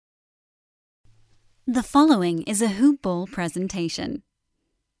The following is a Hoop Ball presentation.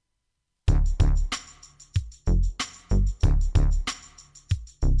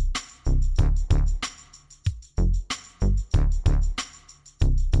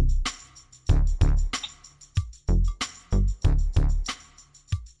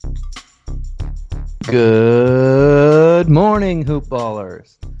 Good morning, Hoop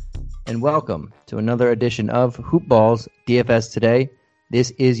Ballers, and welcome to another edition of Hoop Balls DFS Today. This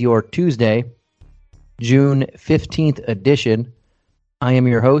is your Tuesday, June 15th edition. I am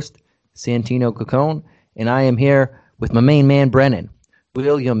your host, Santino Cocone, and I am here with my main man, Brennan.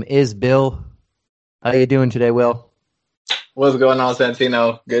 William is Bill. How you doing today, Will? What's going on,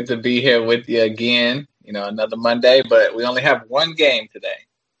 Santino? Good to be here with you again. Another Monday, but we only have one game today.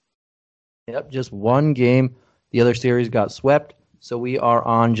 Yep, just one game. The other series got swept, so we are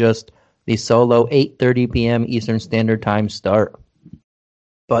on just the solo 8:30 p.m. Eastern Standard Time start.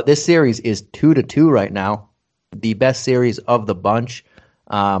 But this series is 2-2 right now, the best series of the bunch.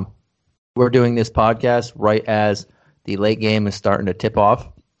 We're doing this podcast right as the late game is starting to tip off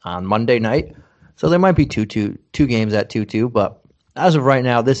on Monday night, so there might be two games at 2-2. But as of right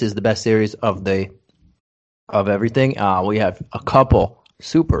now, this is the best series of everything. We have a couple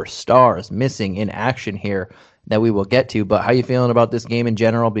superstars missing in action here that we will get to. But how you feeling about this game in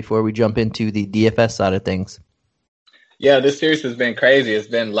general before we jump into the DFS side of things? Yeah, this series has been crazy. It's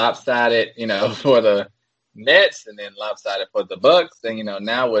been lopsided, for the Nets, and then lopsided for the Bucks. And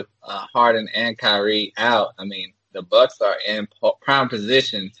now with Harden and Kyrie out, the Bucks are in prime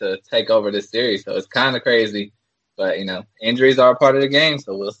position to take over this series. So it's kind of crazy, but injuries are a part of the game.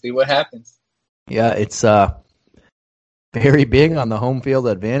 So we'll see what happens. Yeah, it's very big on the home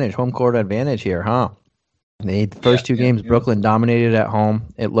court advantage here, huh? The first two games, Brooklyn dominated at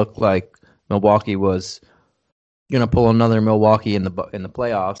home. It looked like Milwaukee was going to pull another Milwaukee in the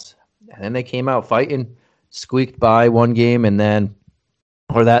playoffs. And then they came out fighting, squeaked by one game, and then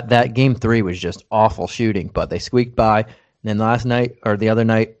that game 3 was just awful shooting, but they squeaked by. And then the other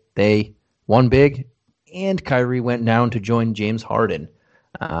night, they won big, and Kyrie went down to join James Harden.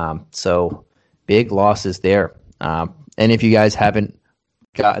 So big losses there. And if you guys haven't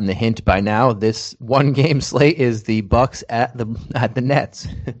gotten the hint by now, this one game slate is the Bucks at the Nets.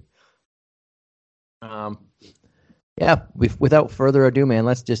 Without further ado, man,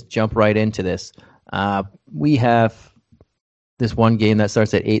 let's just jump right into this. We have this one game that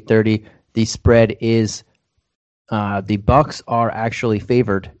starts at 8:30. The spread is the Bucks are actually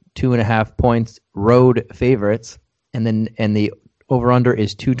favored 2.5 points, road favorites, and the over/under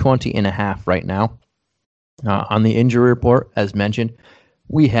is 220.5 right now. On the injury report, as mentioned,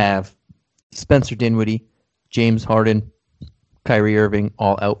 we have Spencer Dinwiddie, James Harden, Kyrie Irving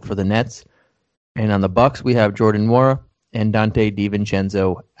all out for the Nets. And on the Bucks, we have Jordan Nwora and Dante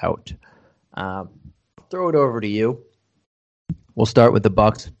DiVincenzo out. Throw it over to you. We'll start with the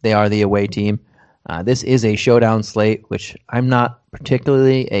Bucks. They are the away team. This is a showdown slate, which I'm not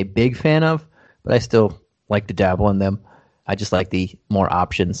particularly a big fan of, but I still like to dabble in them. I just like the more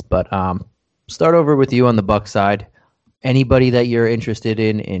options. But start over with you on the Bucks side. Anybody that you're interested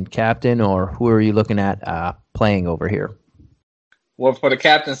in captain, or who are you looking at playing over here? Well, for the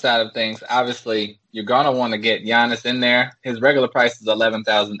captain side of things, obviously you're gonna want to get Giannis in there. His regular price is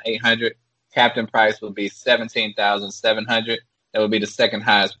 $11,800. Captain price would be $17,700. That would be the second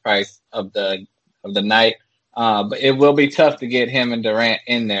highest price of the night. But it will be tough to get him and Durant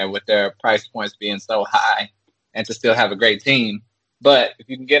in there with their price points being so high and to still have a great team. But if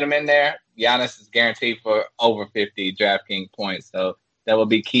you can get him in there, Giannis is guaranteed for over 50 DraftKings points. So that will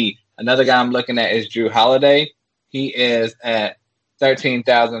be key. Another guy I'm looking at is Drew Holiday. He is at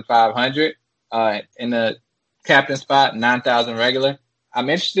 $13,500 in the captain spot, $9,000 regular. I'm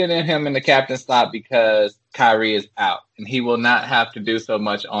interested in him in the captain spot because Kyrie is out, and he will not have to do so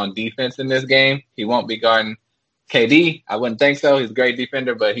much on defense in this game. He won't be guarding KD. I wouldn't think so. He's a great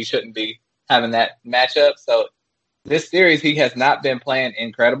defender, but he shouldn't be having that matchup. So this series, he has not been playing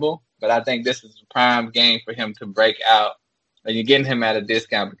incredible, but I think this is a prime game for him to break out. And you're getting him at a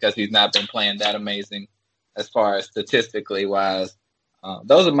discount because he's not been playing that amazing as far as statistically wise.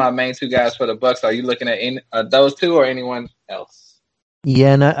 Those are my main two guys for the Bucks. Are you looking at those two or anyone else?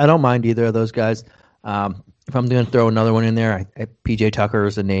 Yeah, and I don't mind either of those guys. If I'm going to throw another one in there, PJ Tucker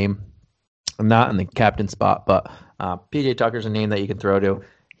is a name. I'm not in the captain spot, but PJ Tucker is a name that you can throw to.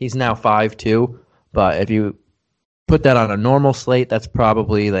 He's now 5'2", but if you put that on a normal slate, that's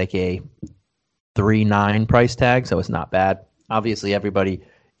probably like a 3.9 price tag, so it's not bad. Obviously, everybody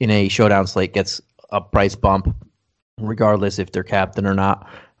in a showdown slate gets a price bump, regardless if they're captain or not.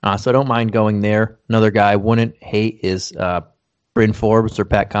 So I don't mind going there. Another guy I wouldn't hate is Bryn Forbes or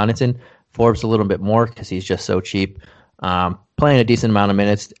Pat Connaughton. Forbes a little bit more because he's just so cheap. Playing a decent amount of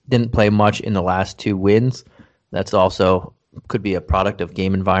minutes. Didn't play much in the last 2 wins. That's also could be a product of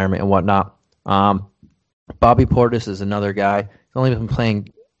game environment and whatnot. Bobby Portis is another guy. He's only been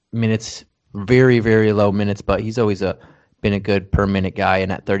playing minutes, very, very low minutes, but he's always been a good per minute guy.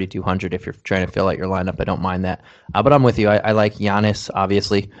 And at 3,200, if you're trying to fill out your lineup, I don't mind that. But I'm with you. I like Giannis,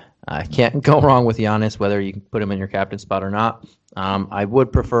 obviously. Can't go wrong with Giannis, whether you can put him in your captain spot or not. I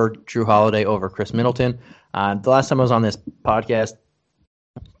would prefer Drew Holiday over Chris Middleton. The last time I was on this podcast,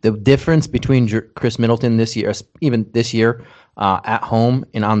 the difference between Chris Middleton this year, even this year, at home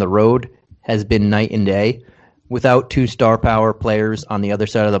and on the road, has been night and day. Without 2 star power players on the other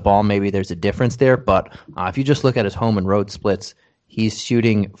side of the ball, maybe there's a difference there. But if you just look at his home and road splits, he's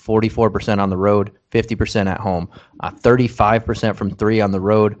shooting 44% on the road, 50% at home, 35% from 3 on the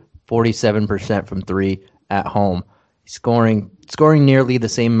road, 47% from 3 at home. Scoring nearly the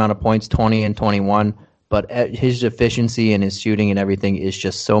same amount of points, 20 and 21, but his efficiency and his shooting and everything is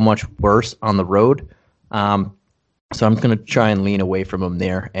just so much worse on the road. So I'm going to try and lean away from him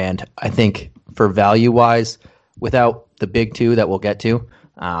there. And I think for value-wise, without the big 2 that we'll get to,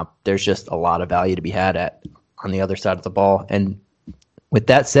 there's just a lot of value to be had on the other side of the ball. And with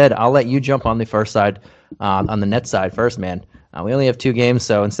that said, I'll let you jump on the first side, on the net side first, man. We only have 2 games,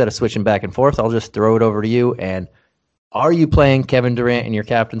 so instead of switching back and forth, I'll just throw it over to you. And are you playing Kevin Durant in your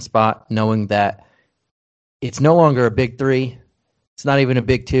captain spot, knowing that it's no longer a big 3, it's not even a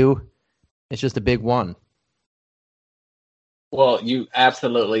big 2, it's just a big 1? Well, you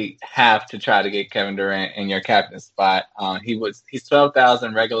absolutely have to try to get Kevin Durant in your captain spot. He's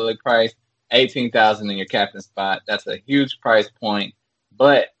 12,000 regularly priced, 18,000 in your captain spot. That's a huge price point,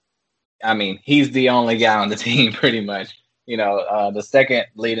 but I mean, he's the only guy on the team pretty much. The second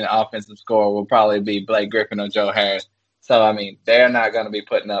leading offensive scorer will probably be Blake Griffin or Joe Harris. So, I mean, they're not going to be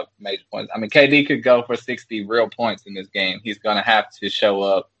putting up major points. I mean, KD could go for 60 real points in this game. He's going to have to show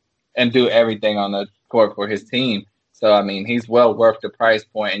up and do everything on the court for his team. So, I mean, he's well worth the price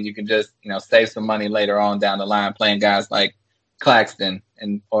point, and you can just, save some money later on down the line playing guys like Claxton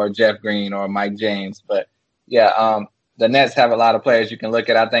or Jeff Green or Mike James. But, yeah, the Nets have a lot of players you can look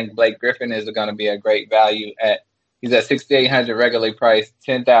at. I think Blake Griffin is going to be a great value he's at 6,800 regularly priced,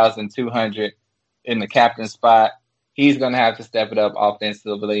 10,200 in the captain spot. He's going to have to step it up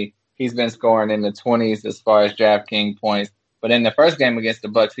offensively. He's been scoring in the 20s as far as DraftKings points. But in the first game against the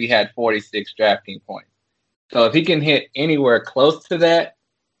Bucks, he had 46 DraftKings points. So if he can hit anywhere close to that,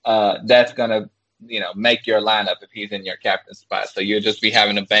 that's going to, make your lineup if he's in your captain spot. So you'll just be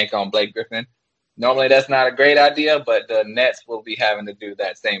having to bank on Blake Griffin. Normally that's not a great idea, but the Nets will be having to do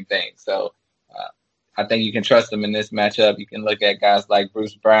that same thing. So I think you can trust them in this matchup. You can look at guys like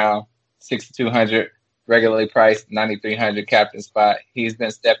Bruce Brown, 6,200 regularly priced, 9,300 captain spot. He's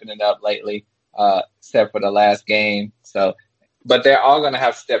been stepping it up lately, except for the last game. So, but they're all going to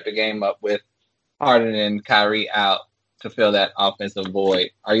have to step the game up with Harden and Kyrie out to fill that offensive void.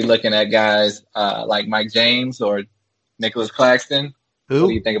 Are you looking at guys like Mike James or Nicholas Claxton? Who? What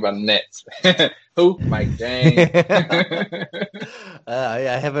do you think about the Nets? Who? Mike James.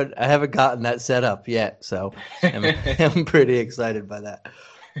 I haven't gotten that set up yet, so I'm pretty excited by that.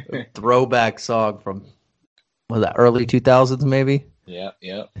 Throwback song from early 2000s maybe. Yeah.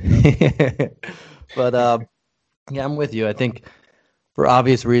 But yeah, I'm with you. I think for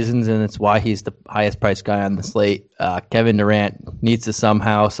obvious reasons, and it's why he's the highest priced guy on the slate, Kevin Durant needs to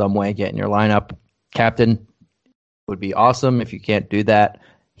somehow, some way get in your lineup. Captain would be awesome. If you can't do that,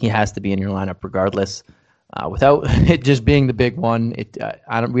 he has to be in your lineup regardless. Without it just being the big 1,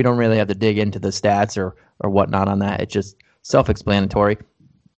 we don't really have to dig into the stats or whatnot on that. It's just self-explanatory.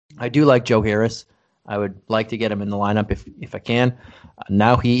 I do like Joe Harris. I would like to get him in the lineup if I can.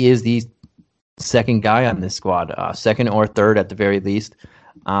 Now he is the second guy on this squad, second or third at the very least.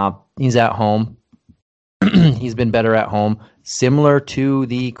 He's at home. He's been better at home, similar to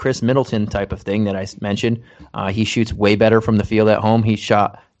the Chris Middleton type of thing that I mentioned. He shoots way better from the field at home. He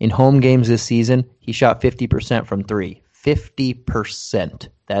shot in home games this season. He shot 50% from 3. 50%.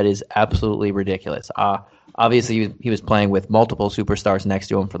 That is absolutely ridiculous. Obviously, he was playing with multiple superstars next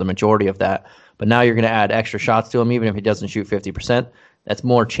to him for the majority of that. But now you're going to add extra shots to him, even if he doesn't shoot 50%. That's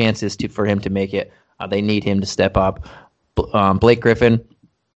more chances for him to make it. They need him to step up. Blake Griffin,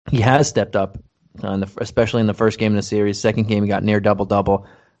 he has stepped up, especially in the first game of the series. Second game, he got near double-double.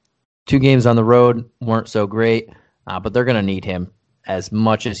 2 games on the road weren't so great, but they're going to need him as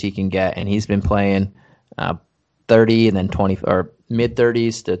much as he can get. And he's been playing 30 and then 20 or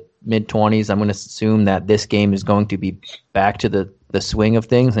mid-30s to mid-20s. I'm going to assume that this game is going to be back to the swing of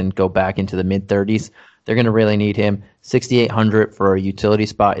things and go back into the mid-30s. they're going to really need him. 6,800 for a utility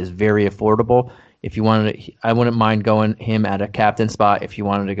spot is very affordable. If you wanted to, I wouldn't mind going him at a captain spot if you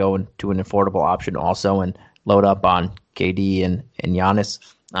wanted to go into an affordable option also and load up on KD and Giannis.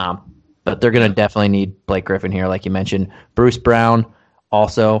 But they're going to definitely need Blake Griffin here, like you mentioned. Bruce Brown,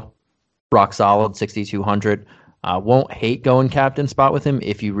 also rock solid, 6,200. Won't hate going captain spot with him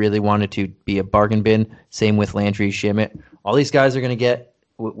if you really wanted to be a bargain bin. Same with Landry Shamet. All these guys are going to get,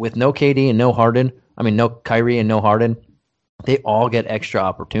 with no KD and no Harden, no Kyrie and no Harden, they all get extra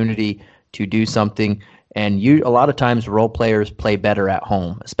opportunity to do something. And a lot of times role players play better at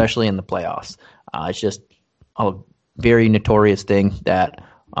home, especially in the playoffs. It's just a very notorious thing that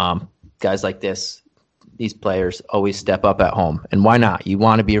guys like these players always step up at home. And why not? You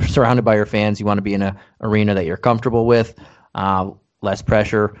want to be surrounded by your fans. You want to be in an arena that you're comfortable with, less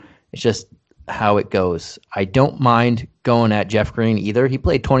pressure. It's just how it goes. I don't mind going at Jeff Green either. He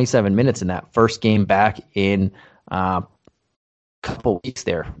played 27 minutes in that first game back in a couple weeks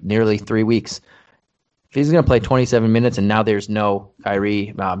there, nearly 3 weeks. If he's going to play 27 minutes and now there's no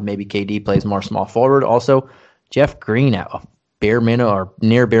Kyrie, maybe KD plays more small forward. Also, Jeff Green at a bare minimum or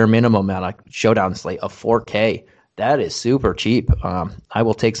near bare minimum on a showdown slate of 4K. That is super cheap. I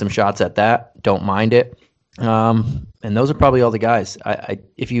will take some shots at that. Don't mind it. And those are probably all the guys.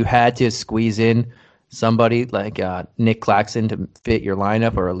 If you had to squeeze in somebody like Nick Claxton to fit your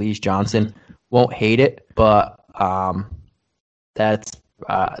lineup or Elise Johnson, won't hate it, but that's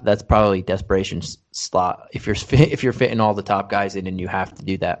probably desperation slot if you're fitting all the top guys in and you have to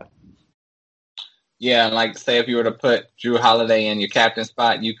do that. Yeah, and like say if you were to put Drew Holiday in your captain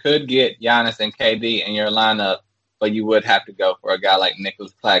spot, you could get Giannis and KD in your lineup, but you would have to go for a guy like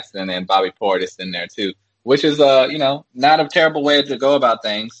Nicholas Claxton and Bobby Portis in there too, which is not a terrible way to go about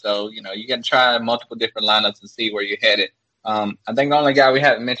things. So you can try multiple different lineups and see where you're headed. I think the only guy we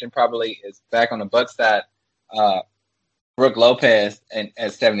haven't mentioned probably is back on the Bucks side, Brook Lopez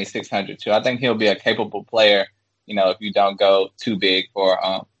at 7,600 too. I think he'll be a capable player. If you don't go too big for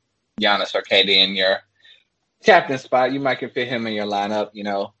Giannis or KD in your captain spot, you might can fit him in your lineup.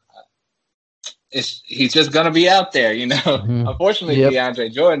 He's just going to be out there. Mm-hmm. Unfortunately, yep.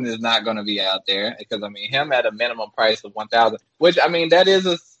 DeAndre Jordan is not going to be out there because him at a minimum price of $1,000, which that is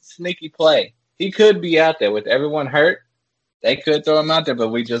a sneaky play. He could be out there with everyone hurt. They could throw him out there, but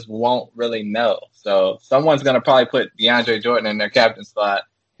we just won't really know. So someone's going to probably put DeAndre Jordan in their captain spot,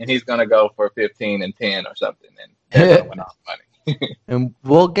 and he's going to go for 15 and 10 or something, and they're going to win all the money. And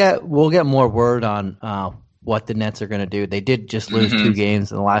we'll get more word on what the Nets are going to do. They did just lose 2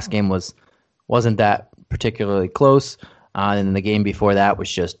 games, and the last game wasn't that particularly close. And the game before that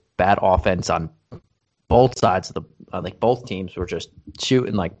was just bad offense on both sides of the both teams were just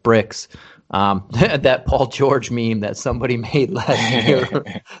shooting like bricks. That Paul George meme that somebody made last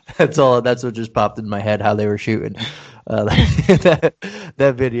year. That's what just popped in my head, how they were shooting. That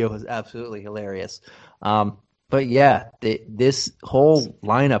video was absolutely hilarious. But yeah, this whole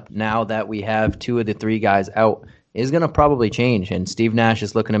lineup, now that we have 2 of the 3 guys out, is going to probably change. And Steve Nash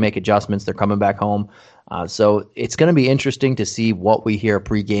is looking to make adjustments. They're coming back home. So it's going to be interesting to see what we hear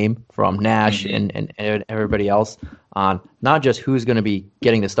pregame from Nash and everybody else on not just who's going to be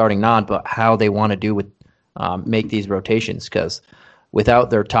getting the starting nod, but how they want to do with make these rotations. Because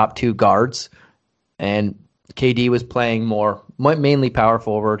without their top 2 guards, and KD was playing mainly power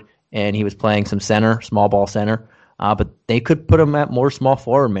forward, and he was playing some center, small ball center. But they could put him at more small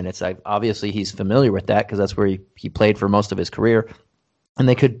forward minutes. Obviously, he's familiar with that because that's where he played for most of his career. And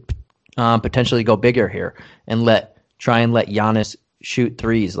they could potentially go bigger here and try and let Giannis shoot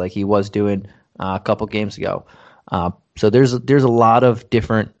threes like he was doing a couple games ago. So there's a lot of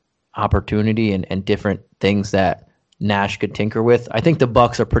different opportunity and different things that Nash could tinker with. I think the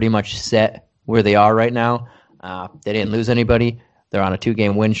Bucks are pretty much set where they are right now. They didn't lose anybody. They're on a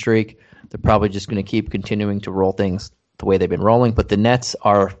 2-game win streak. They're probably just going to keep continuing to roll things the way they've been rolling. But the Nets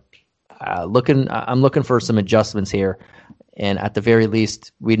are I'm looking for some adjustments here. And at the very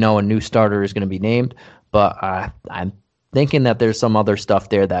least, we know a new starter is going to be named. But I'm thinking that there's some other stuff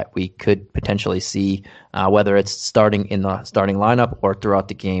there that we could potentially see, whether it's starting in the starting lineup or throughout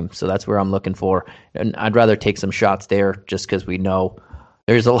the game. So that's where I'm looking for. And I'd rather take some shots there just because we know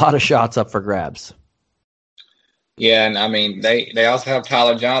there's a lot of shots up for grabs. Yeah, and they also have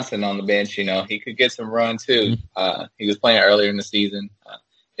Tyler Johnson on the bench. He could get some run too. He was playing earlier in the season.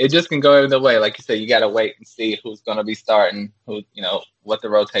 It just can go either way. Like you said, you got to wait and see who's going to be starting, what the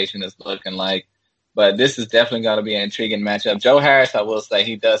rotation is looking like. But this is definitely going to be an intriguing matchup. Joe Harris, I will say,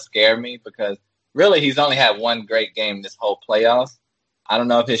 he does scare me because really he's only had one great game this whole playoffs. I don't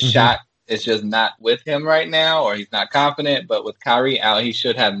know if his shot is just not with him right now or he's not confident. But with Kyrie out, he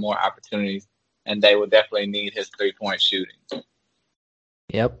should have more opportunities and they will definitely need his 3-point shooting.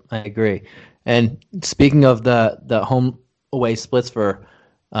 Yep, I agree. And speaking of the home away splits for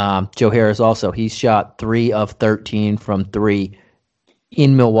Joe Harris, also he's shot 3 of 13 from 3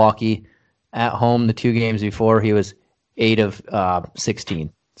 in Milwaukee. At home, the 2 games before, he was 8 of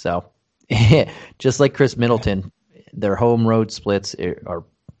 16. So just like Chris Middleton, their home road splits are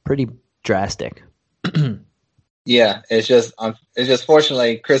pretty drastic. Yeah, it's just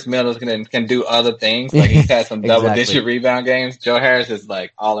fortunately Chris Middleton can do other things. Like he's had some double digit rebound games. Joe Harris is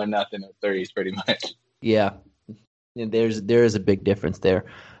like all or nothing at threes pretty much. Yeah, there is a big difference there.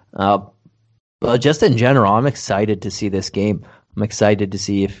 But just in general, I'm excited to see this game. I'm excited to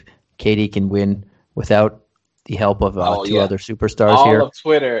see if KD can win without the help of two other superstars here. All of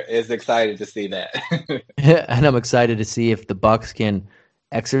Twitter is excited to see that. And I'm excited to see if the Bucks can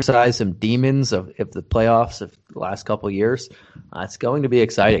exercise some demons of the playoffs of the last couple of years. It's going to be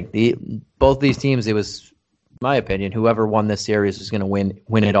exciting. Both these teams, it was, in my opinion, whoever won this series was going to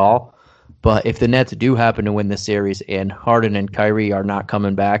win it all. But if the Nets do happen to win this series and Harden and Kyrie are not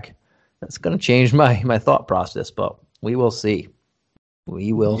coming back, that's going to change my thought process. But we will see.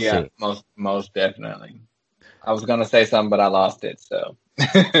 We will see. Yeah, most definitely. I was going to say something, but I lost it. So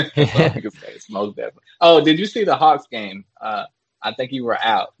that's all I can say. It's most definitely. Oh, did you see the Hawks game? I think you were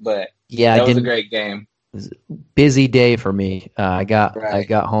out, but yeah, that was a great game. It was a busy day for me. I got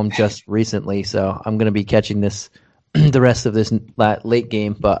home just recently, so I'm going to be catching the rest of this late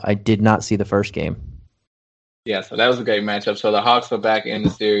game, but I did not see the first game. Yeah, so that was a great matchup. So the Hawks are back in the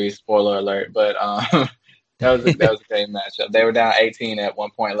series, spoiler alert, but that was a great matchup. They were down 18 at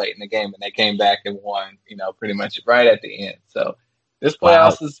one point late in the game, and they came back and won, pretty much right at the end. So this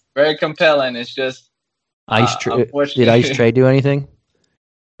playoffs is very compelling. It's just did Ice Trey do anything?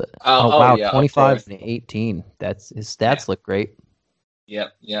 Wow, yeah, 25 and 18. His stats look great.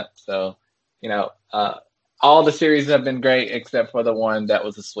 Yep. So, all the series have been great except for the one that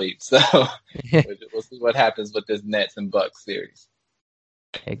was a sweep. So we'll see what happens with this Nets and Bucks series.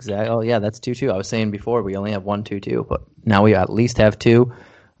 Exactly. Oh, yeah, that's 2-2. I was saying before we only have 1-2-2, but now we at least have 2.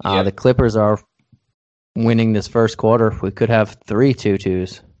 The Clippers are winning this first quarter. We could have 3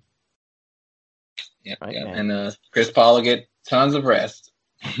 2-2s. Yeah, right, yeah. And Chris Paul will get tons of rest.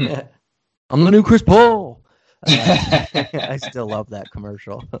 I'm the new Chris Paul. I still love that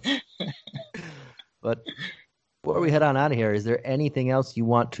commercial. But before we head on out of here, is there anything else you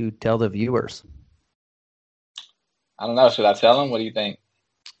want to tell the viewers? I don't know. Should I tell them? What do you think?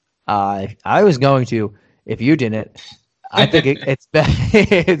 I was going to. If you didn't, I think it's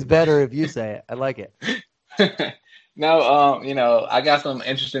better if you say it. I like it. No, I got some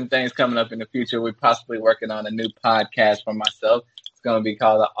interesting things coming up in the future. We're possibly working on a new podcast for myself. It's going to be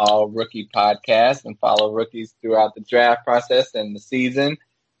called the All Rookie Podcast, and follow rookies throughout the draft process and the season,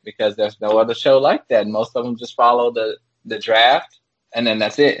 because there's no other show like that. Most of them just follow the draft, and then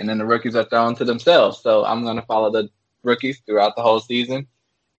that's it. And then the rookies are thrown to themselves. So I'm going to follow the rookies throughout the whole season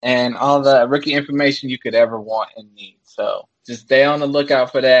and all the rookie information you could ever want and need. So just stay on the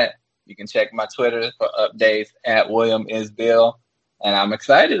lookout for that. You can check my Twitter for updates at William is Bill, and I'm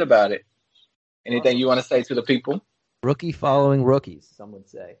excited about it. Anything you want to say to the people? Rookie following rookies, some would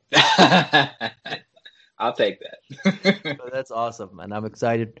say. I'll take that. So that's awesome, and I'm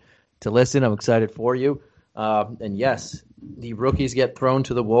excited to listen. I'm excited for you. And yes, the rookies get thrown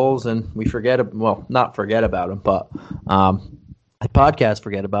to the wolves, and we not forget about them, but the podcast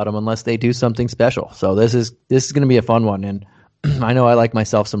forget about them unless they do something special. So this is going to be a fun one, and I know I like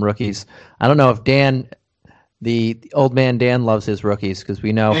myself some rookies. I don't know if Dan, the old man Dan, loves his rookies, because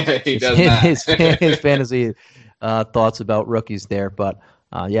we know his fantasy thoughts about rookies there. But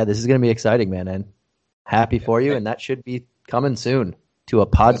this is going to be exciting, man, and happy for you. And that should be coming soon to a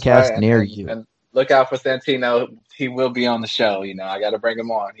podcast near you. And look out for Santino. He will be on the show. I got to bring him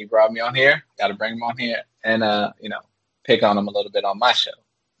on. He brought me on here. Got to bring him on here and, pick on him a little bit on my show.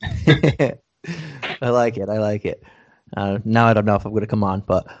 I like it. Now I don't know if I'm going to come on,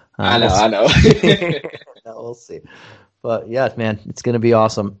 but I know. We'll see. But yeah, man, it's going to be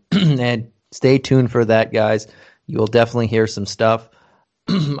awesome. And stay tuned for that, guys. You will definitely hear some stuff.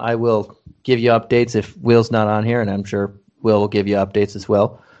 I will give you updates if Will's not on here, and I'm sure Will will give you updates as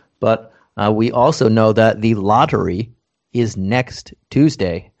well. But we also know that the lottery is next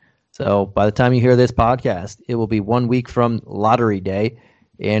Tuesday. So by the time you hear this podcast, it will be 1 week from lottery day,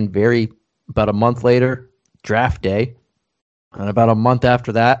 and about a month later, draft day. And about a month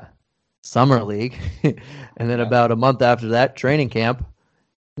after that, summer league. And then about a month after that, training camp.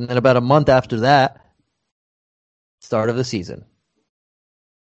 And then about a month after that, start of the season.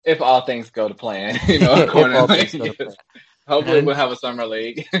 If all things go to plan, accordingly. Hopefully we'll have a summer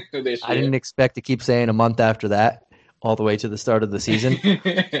league this year. I didn't expect to keep saying a month after that, all the way to the start of the season,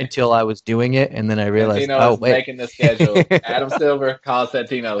 until I was doing it, and then I realized, Santino is making the schedule. Adam Silver, call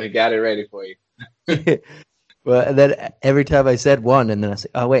Santino. He got it ready for you. Well, and then every time I said one, and then I say,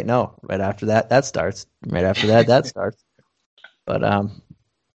 oh wait, no, right after that starts. Right after that starts. But all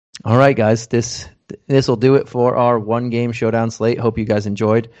right, guys, this will do it for our one game showdown slate. Hope you guys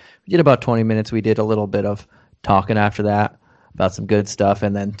enjoyed. We did about 20 minutes. We did a little bit of talking after that about some good stuff,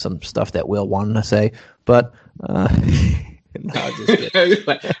 and then some stuff that Will wanted to say. But no, just kidding.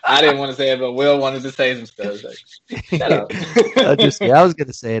 I didn't want to say it, but Will wanted to say some stuff. Like, shut up. I was going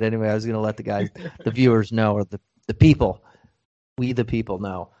to say it anyway. I was going to let the viewers know, or the people, we the people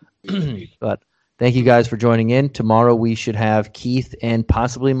know. But thank you guys for joining in. Tomorrow we should have Keith and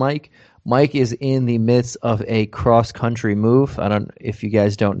possibly Mike. Mike is in the midst of a cross-country move. I don't if you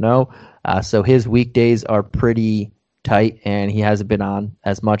guys don't know. So his weekdays are pretty tight, and he hasn't been on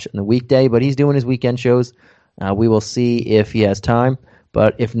as much in the weekday, but he's doing his weekend shows. We will see if he has time,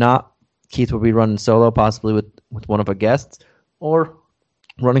 but if not, Keith will be running solo, possibly with one of our guests, or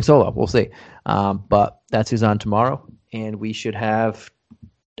running solo. We'll see. But that's who's on tomorrow, and we should have,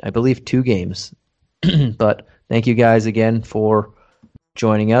 I believe, 2 games. But thank you guys again for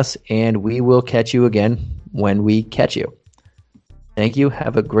joining us, and we will catch you again when we catch you. Thank you.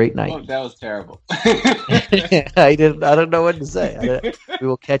 Have a great night. Oh, that was terrible. I don't know what to say. We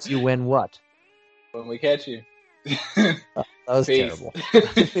will catch you when what? When we catch you. That was Peace. terrible.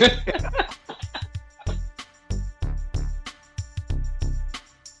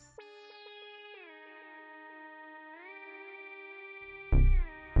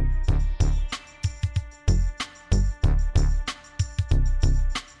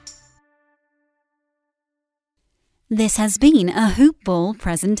 This has been a Hoop Ball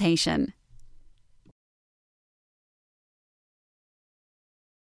presentation.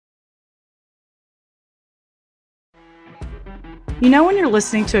 You know when you're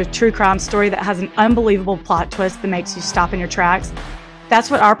listening to a true crime story that has an unbelievable plot twist that makes you stop in your tracks?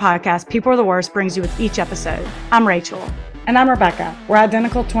 That's what our podcast, People Are the Worst, brings you with each episode. I'm Rachel. And I'm Rebecca. We're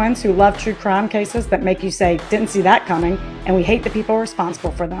identical twins who love true crime cases that make you say, didn't see that coming, and we hate the people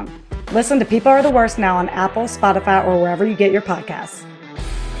responsible for them. Listen to People Are the Worst now on Apple, Spotify, or wherever you get your podcasts.